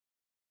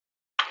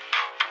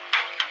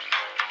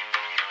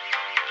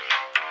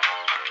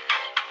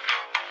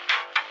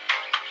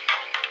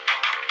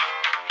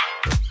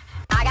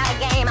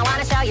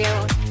you.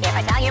 If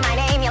I tell you my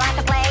name, you'll have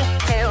to play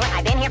too.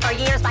 I've been here for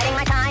years, biding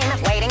my time,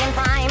 waiting in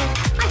prime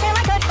until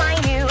I could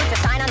find you to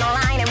sign on the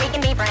line and we can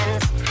be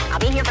friends. I'll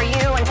be here for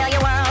you until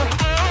your world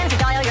ends.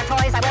 Enjoy all your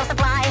toys, I will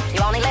supply.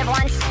 You only live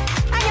once,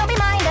 and you'll be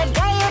mine the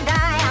day you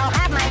die. I'll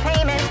have my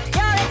payment,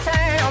 your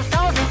eternal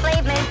soul's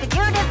enslavement. Did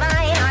you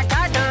divine our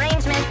dark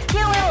arrangement?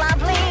 You will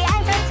lovely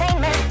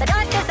entertainment. The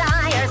dark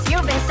desires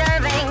you've been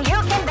serving, you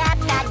can bet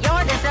that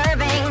you're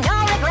deserving. No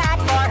regret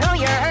for who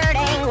you're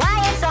hurting. Why,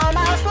 it's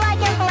almost like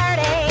you're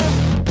flirting.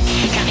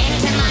 Come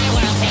into my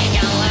world, take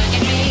a look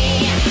at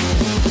me.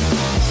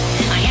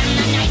 I am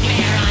the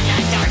nightmare on the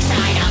dark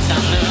side of the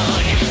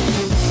moon.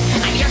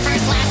 I'm your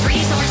first last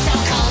resource, so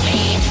call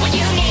me when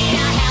you need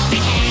a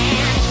helping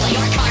hand. Play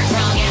your cards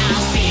wrong and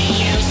I'll see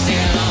you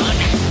soon.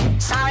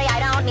 Sorry, I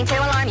don't need to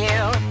alarm you.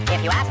 If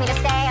you asked me to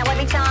stay, I would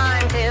be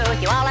charmed to.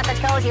 You all have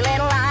such cozy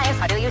little lives.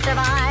 How do you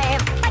survive?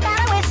 I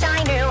kinda wish I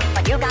knew,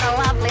 but you've got a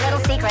lovely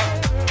little secret.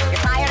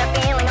 You're tired of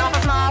feeling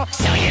awful small,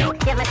 So you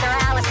give Mr.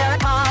 Alastor a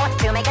call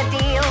to make a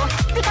deal.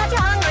 Because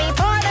you're hungry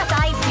for the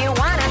sights, you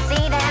wanna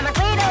see them. Or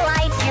three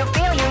delights, you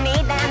feel you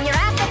need them. Your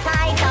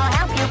appetites, I'll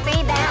help you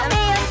feed them.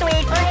 Be a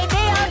sweet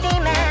DOD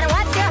man.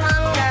 What's your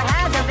hunger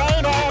has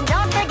evaded?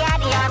 Don't forget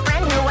your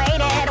friend who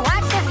waited.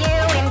 Watch as you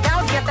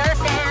indulge your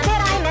thirst. And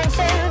did I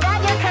mention that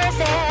you're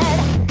cursed?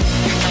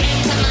 come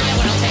into my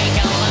world, take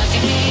a look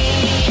at me.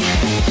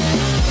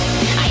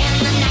 I am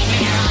the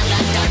nightmare on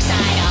the dark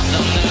side of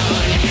the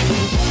moon.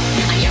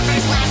 I'm your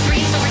first last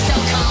resource, so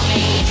call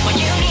me when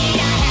you need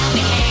a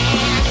helping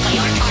hand. Play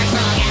your cards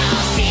wrong and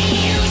I'll see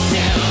you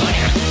soon.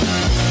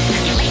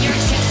 You lay your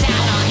chips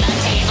out on the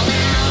table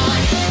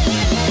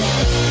now.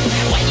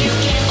 When you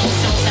gamble,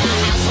 so the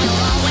house will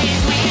always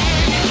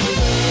win.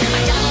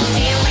 I'm double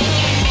dealing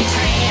in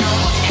betrayal,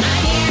 and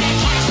I'm here to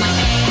cash my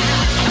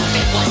payout. I hope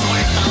it was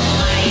worth the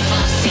life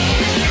of sin.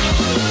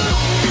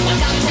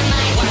 Welcome to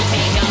my world,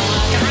 take a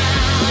look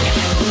around.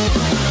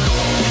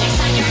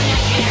 Inside your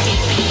nightmare,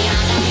 deep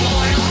beyond the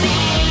mortal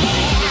veil.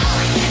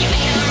 You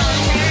made a wrong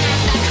turn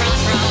at the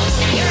crossroads.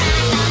 Now you're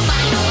at the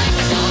final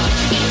episode.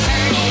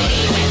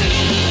 Eternity with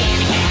me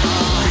in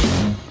hell.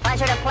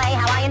 Pleasure to play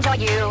how I enjoy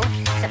you.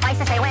 Suffice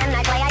to say, when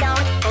I play, I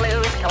don't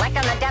lose. Collect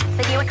on the depths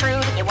that you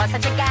accrued. It was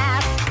such a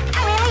gas.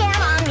 I really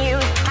am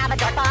amused. Have a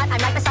dark thought,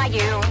 I'm right beside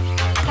you.